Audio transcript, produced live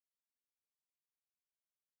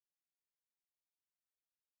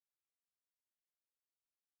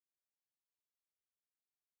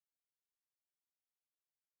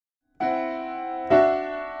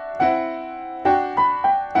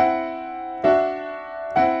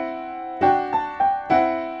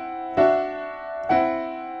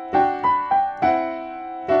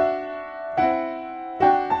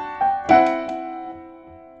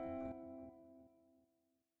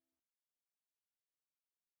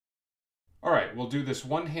All right, we'll do this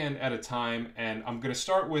one hand at a time, and I'm going to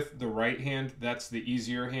start with the right hand. That's the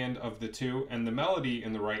easier hand of the two, and the melody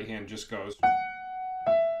in the right hand just goes.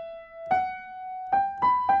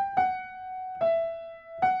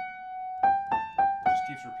 Just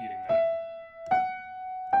keeps repeating that.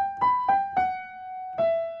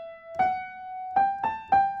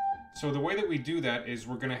 So the way that we do that is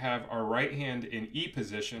we're going to have our right hand in E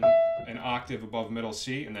position, an octave above middle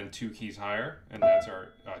C, and then 2 keys higher, and that's our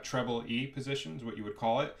treble E position is what you would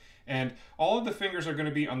call it. And all of the fingers are going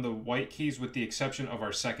to be on the white keys with the exception of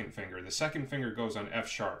our second finger. The second finger goes on F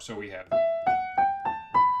sharp, so we have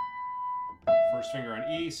first finger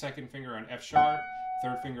on E, second finger on F sharp,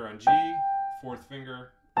 third finger on G, fourth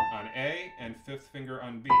finger on A, and fifth finger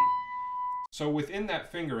on B. So within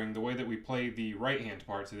that fingering, the way that we play the right hand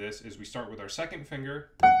part to this is we start with our second finger,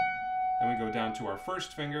 then we go down to our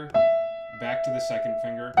first finger, back to the second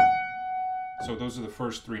finger. So those are the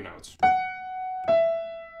first 3 notes.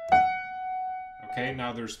 Okay,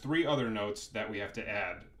 now there's 3 other notes that we have to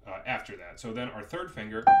add after that. So then our third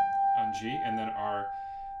finger on G, and then our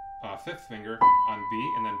fifth finger on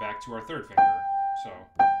B, and then back to our third finger.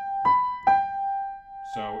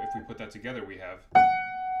 So if we put that together, we have...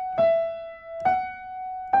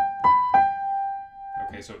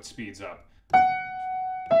 Okay, so it speeds up.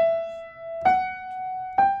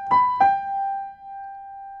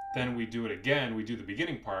 Then we do it again, we do the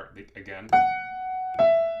beginning part again.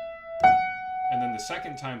 And then the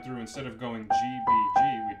second time through, instead of going G, B, G,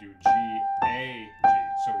 we do G, A, G.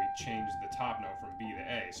 So we change the top note from B to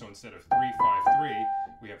A. So instead of 3, 5, 3,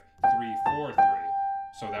 we have 3, 4, 3.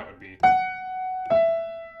 So that would be...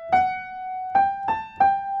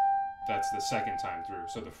 That's the second time through.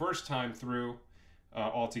 So the first time through,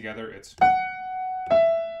 altogether, it's...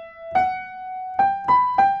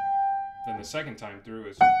 Then the second time through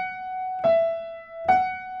is...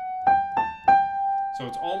 So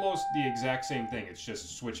it's almost the exact same thing. It's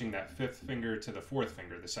just switching that fifth finger to the fourth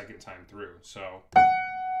finger the second time through. So...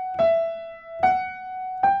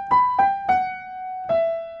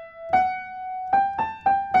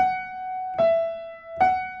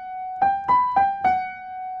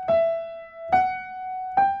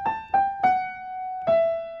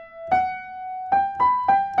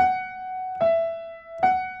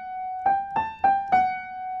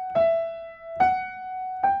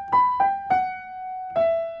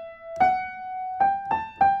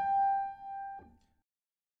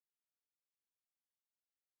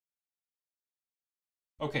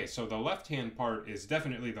 Okay, so the left hand part is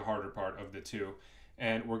definitely the harder part of the two.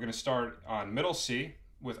 And we're going to start on middle C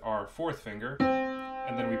with our fourth finger,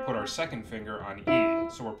 and then we put our second finger on E.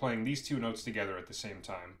 So we're playing these 2 notes together at the same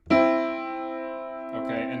time.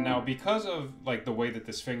 Okay, and now because of like the way that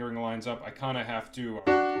this fingering lines up, I kind of have to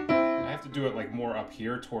do it like more up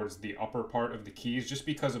here towards the upper part of the keys, just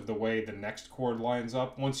because of the way the next chord lines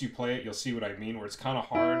up. Once you play it, you'll see what I mean, where it's kind of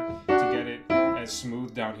hard to get it as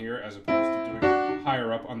smooth down here as opposed to doing it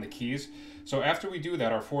higher up on the keys. So after we do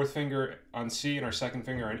that, our fourth finger on C and our second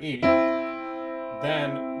finger on E,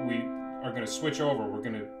 then we are going to switch over. We're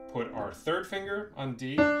going to put our third finger on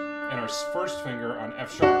D and our first finger on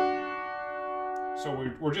F sharp. So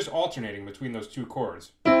we're just alternating between those 2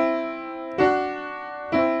 chords.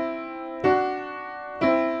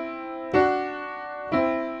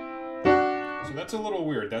 So that's a little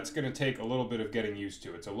weird. That's going to take a little bit of getting used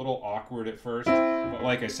to. It's a little awkward at first, but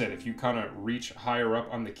like I said, if you kind of reach higher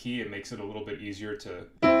up on the key, it makes it a little bit easier to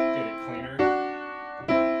get it cleaner.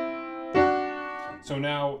 So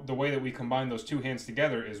now the way that we combine those 2 hands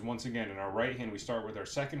together is, once again, in our right hand we start with our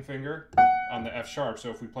second finger on the F sharp. So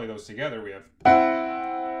if we play those together, we have...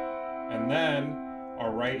 And then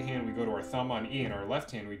our right hand we go to our thumb on E, and our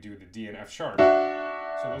left hand we do the D and F sharp.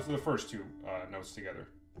 So those are the first 2 notes together.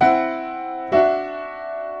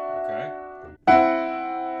 Okay.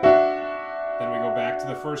 Then we go back to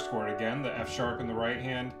the first chord again, the F sharp in the right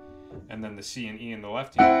hand, and then the C and E in the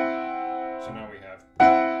left hand. So now we have...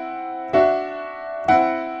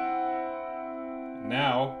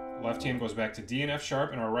 Now, left hand goes back to D and F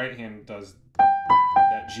sharp, and our right hand does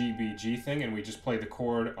that G, B, G thing, and we just play the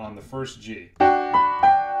chord on the first G.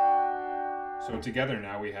 So together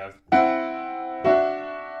now we have...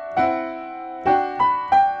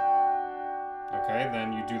 Okay,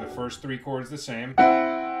 then you do the first 3 chords the same. Then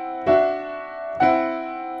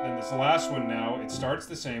this last one now, it starts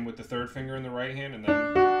the same with the third finger in the right hand, and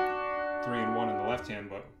then 3 and 1 in the left hand,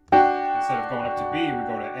 but instead of going up to B, we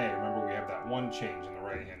go to A. Remember, we have that 1 change in the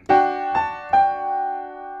right hand.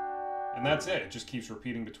 And that's it. It just keeps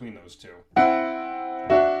repeating between those 2.